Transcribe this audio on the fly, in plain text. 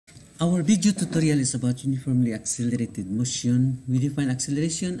Our video tutorial is about uniformly accelerated motion. We define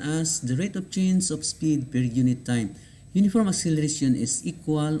acceleration as the rate of change of speed per unit time. Uniform acceleration is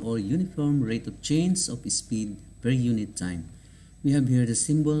equal or uniform rate of change of speed per unit time. We have here the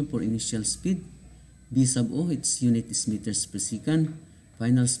symbol for initial speed. B sub O, its unit is meters per second.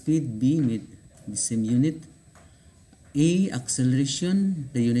 Final speed B, the same unit. A,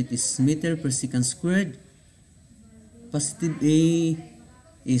 acceleration, the unit is meter per second squared. Positive A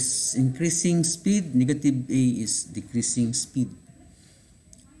is increasing speed, negative A is decreasing speed.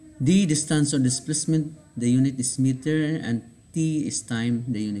 D, distance or displacement, the unit is meter, and T is time,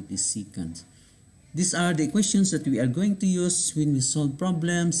 the unit is seconds. These are the equations that we are going to use when we solve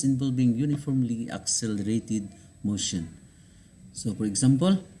problems involving uniformly accelerated motion. So for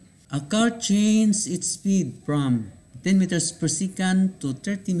example, a car changes its speed from 10 meters per second to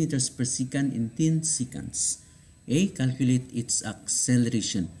 30 meters per second in 10 seconds. A, calculate its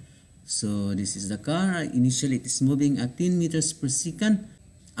acceleration. So this is the car. Initially it is moving at 10 meters per second.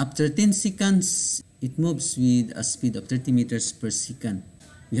 After 10 seconds, it moves with a speed of 30 meters per second.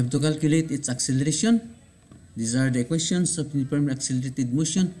 We have to calculate its acceleration. These are the equations of uniformly accelerated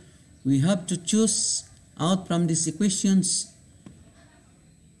motion. We have to choose out from these equations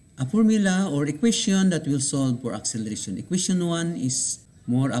a formula or equation that will solve for acceleration. Equation 1 is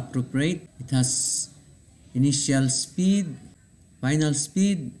more appropriate. It has initial speed, final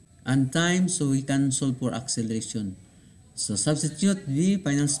speed, and time, so we can solve for acceleration. So substitute V,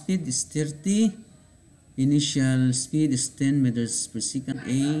 final speed is 30, initial speed is 10 meters per second,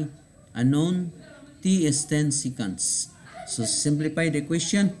 A, unknown, T is 10 seconds. So simplify the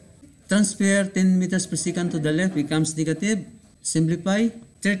equation. Transfer 10 meters per second to the left becomes negative. Simplify.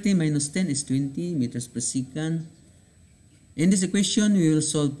 30 minus 10 is 20 meters per second. In this equation, we will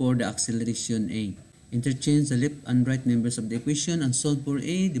solve for the acceleration A. Interchange the left and right members of the equation and solve for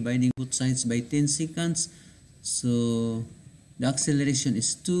A, dividing both sides by 10 seconds. So the acceleration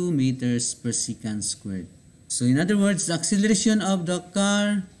is 2 meters per second squared. So in other words, the acceleration of the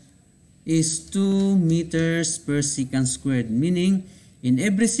car is 2 meters per second squared, meaning in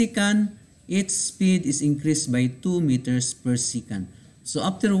every second, its speed is increased by 2 meters per second. So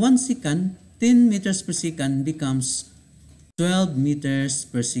after 1 second, 10 meters per second becomes 12 meters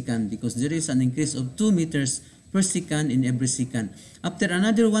per second because there is an increase of 2 meters per second in every second. After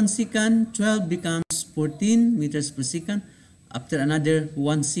another 1 second, 12 becomes 14 meters per second. After another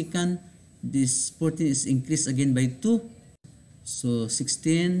 1 second, this 14 is increased again by 2. So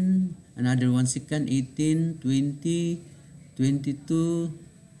 16, another 1 second, 18, 20, 22,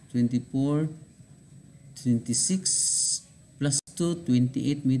 24, 26, plus 2,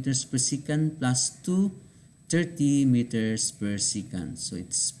 28 meters per second, plus 2, 30 meters per second. So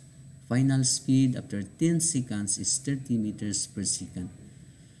its final speed after 10 seconds is 30 meters per second.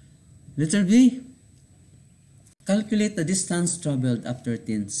 Letter B, calculate the distance traveled after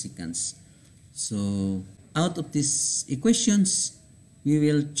 10 seconds. So out of these equations, we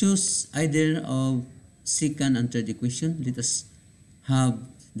will choose either of second and third equation. Let us have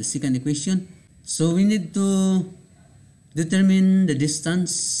the second equation. So we need to determine the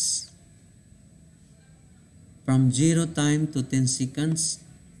distance from 0 time to 10 seconds.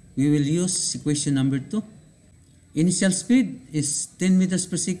 We will use equation number 2. Initial speed is 10 meters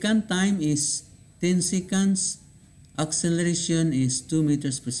per second. Time is 10 seconds. Acceleration is 2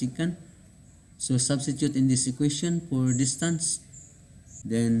 meters per second. So substitute in this equation for distance.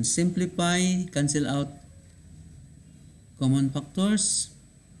 Then simplify, cancel out common factors.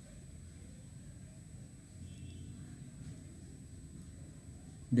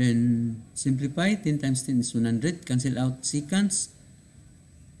 Then simplify, 10 times 10 is 100, cancel out seconds.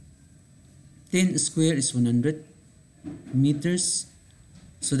 10 square is 100 meters.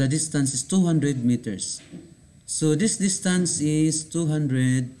 So the distance is 200 meters. So this distance is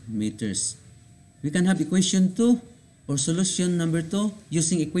 200 meters. We can have equation 2 or solution number 2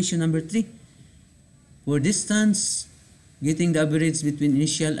 using equation number 3. For distance, getting the average between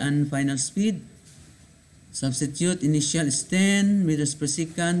initial and final speed. Substitute, initial is 10 meters per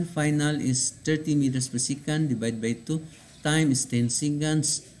second, final is 30 meters per second, divide by 2. Time is 10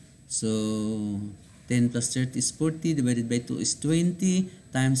 seconds. So 10 plus 30 is 40, divided by 2 is 20,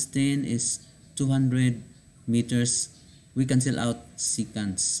 times 10 is 200 meters. We cancel out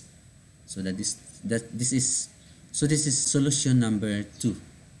seconds. So this is solution number 2.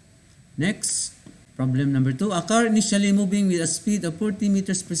 Next, problem number 2. A car initially moving with a speed of 40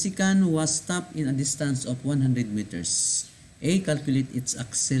 meters per second was stopped in a distance of 100 meters. A, calculate its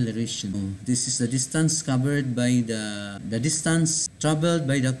acceleration. This is the distance covered by the distance traveled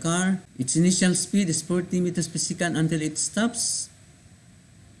by the car. Its initial speed is 40 meters per second until it stops.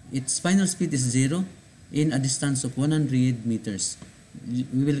 its final speed is 0 in a distance of 100 meters.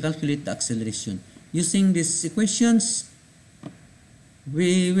 We will calculate the acceleration. Using these equations,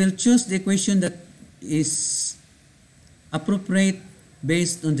 we will choose the equation that is appropriate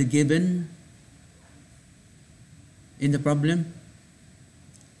based on the given in the problem.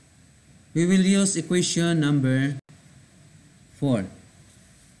 We will use equation number 4.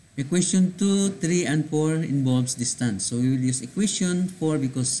 Equation 2, 3, and 4 involves distance. So we will use equation 4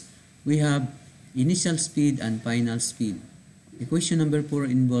 because we have initial speed and final speed. Equation number 4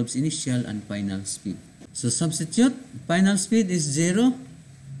 involves initial and final speed. So substitute. Final speed is 0.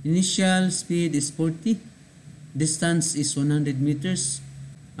 Initial speed is 40. Distance is 100 meters.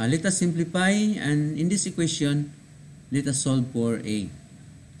 Let us simplify, and in this equation, let us solve for A.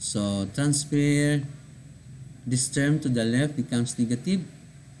 So transfer this term to the left becomes negative,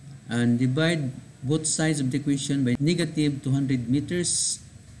 and divide both sides of the equation by negative 200 meters.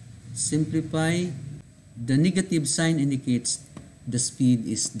 Simplify. The negative sign indicates the speed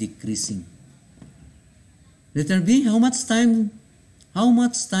is decreasing. Letter B, how much time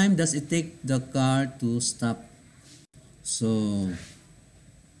does it take the car to stop? So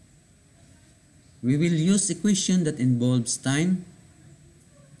we will use equation that involves time.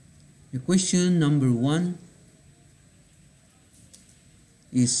 Equation number 1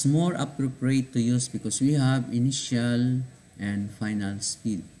 is more appropriate to use because we have initial and final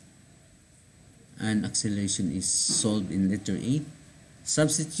speed, and acceleration is solved in letter A.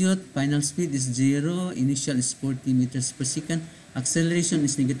 Substitute. Final speed is 0, initial is 40 meters per second, acceleration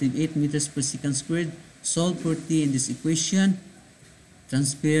is negative 8 meters per second squared. Solve for t in this equation.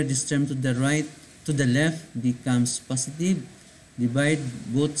 Transfer this term to the right, to the left becomes positive. Divide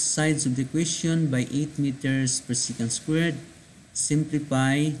both sides of the equation by 8 meters per second squared.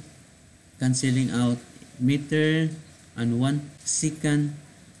 Simplify, cancelling out meter and 1 second.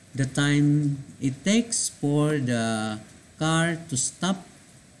 The time it takes for the car to stop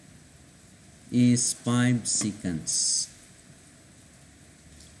is 5 seconds.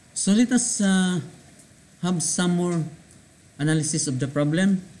 So let us have some more analysis of the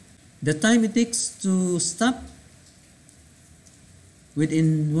problem. The time it takes to stop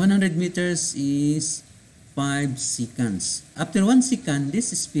within 100 meters is 5 seconds. After 1 second, this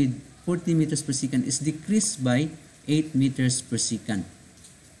speed, 40 meters per second, is decreased by 8 meters per second.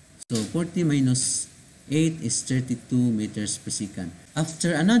 So 40 minus 8 is 32 meters per second.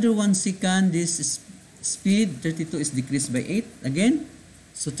 After another 1 second, this speed, 32, is decreased by 8 again.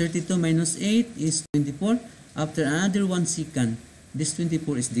 So 32 minus 8 is 24. After another 1 second, this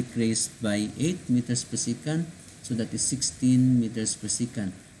 24 is decreased by 8 meters per second. So that is 16 meters per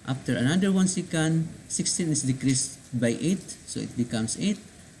second. After another 1 second, 16 is decreased by 8. So it becomes 8.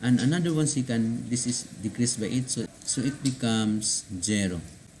 And another 1 second, this is decreased by 8. So it becomes 0.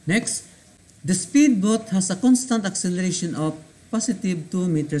 Next, the speedboat has a constant acceleration of positive 2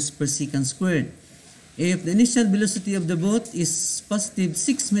 meters per second squared. If the initial velocity of the boat is positive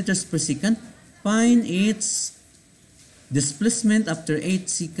 6 meters per second, find its displacement after 8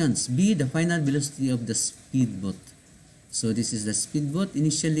 seconds. B, the final velocity of the speedboat. So this is the speedboat.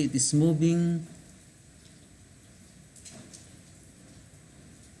 Initially, it is moving.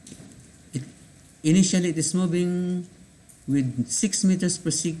 Initially, it is moving with 6 meters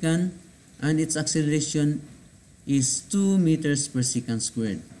per second, and its acceleration is 2 meters per second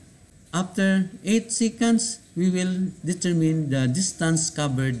squared. After 8 seconds, we will determine the distance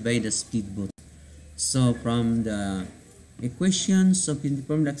covered by the speedboat. So from the equations of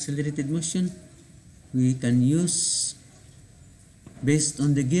uniformly accelerated motion, we can use, based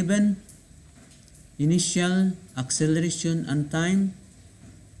on the given initial acceleration and time,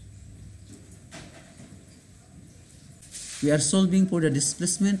 we are solving for the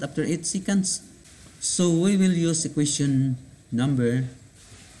displacement after 8 seconds. So we will use equation number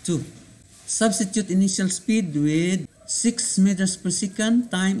 2. Substitute initial speed with 6 meters per second.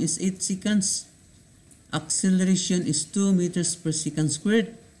 Time is 8 seconds. Acceleration is 2 meters per second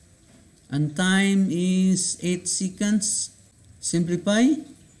squared. And time is 8 seconds. Simplify.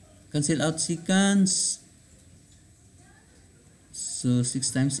 Cancel out seconds. So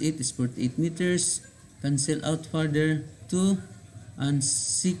 6 times 8 is 48 meters. Cancel out further 2 and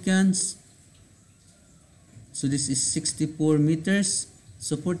seconds. So this is 64 meters.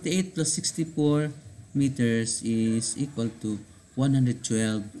 So 48 plus 64 meters is equal to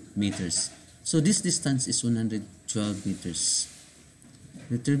 112 meters. So this distance is 112 meters.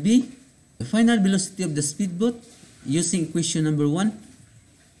 Letter B, the final velocity of the speedboat using equation number 1.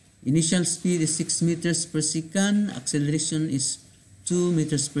 Initial speed is 6 meters per second. Acceleration is 2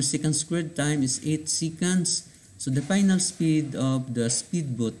 meters per second squared. Time is 8 seconds. So the final speed of the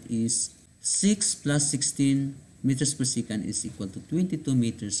speedboat is 6 plus 16 meters per second is equal to 22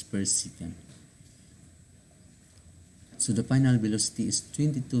 meters per second. So the final velocity is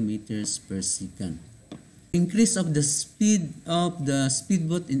 22 meters per second. Increase of the speed of the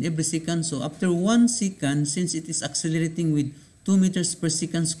speedboat in every second. So after 1 second, since it is accelerating with 2 meters per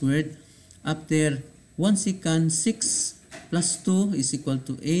second squared, after 1 second, 6 plus 2 is equal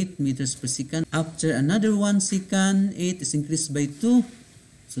to 8 meters per second. After another 1 second, 8 is increased by 2.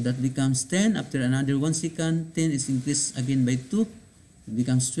 So that becomes 10. After another 1 second, 10 is increased again by 2. It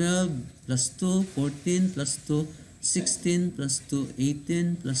becomes 12 plus 2, 14 plus 2, 16 plus 2,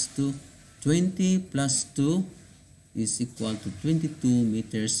 18 plus 2, 20 plus 2 is equal to 22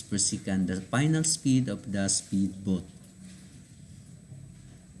 meters per second, the final speed of the speedboat.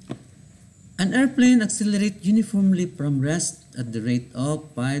 An airplane accelerates uniformly from rest at the rate of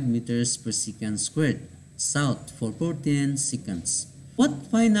 5 meters per second squared, south for 14 seconds. What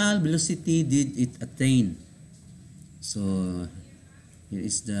final velocity did it attain? So here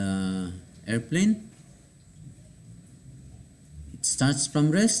is the airplane. It starts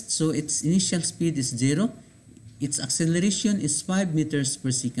from rest, so its initial speed is 0. Its acceleration is 5 meters per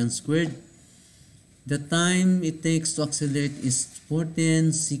second squared. The time it takes to accelerate is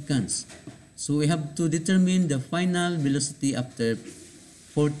 14 seconds. So we have to determine the final velocity after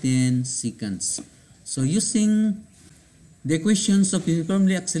 14 seconds. So using the equations of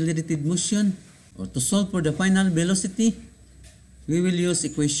uniformly accelerated motion, or to solve for the final velocity, we will use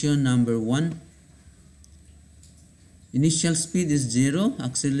equation number 1. Initial speed is 0.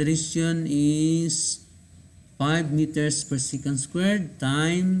 Acceleration is 5 meters per second squared.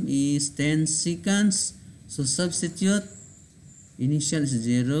 Time is 10 seconds. So substitute. Initial is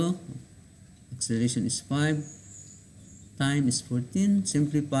 0. Acceleration is 5. Time is 14.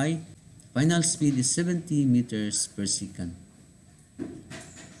 Simplify. Final speed is 70 meters per second.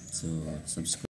 So subscribe.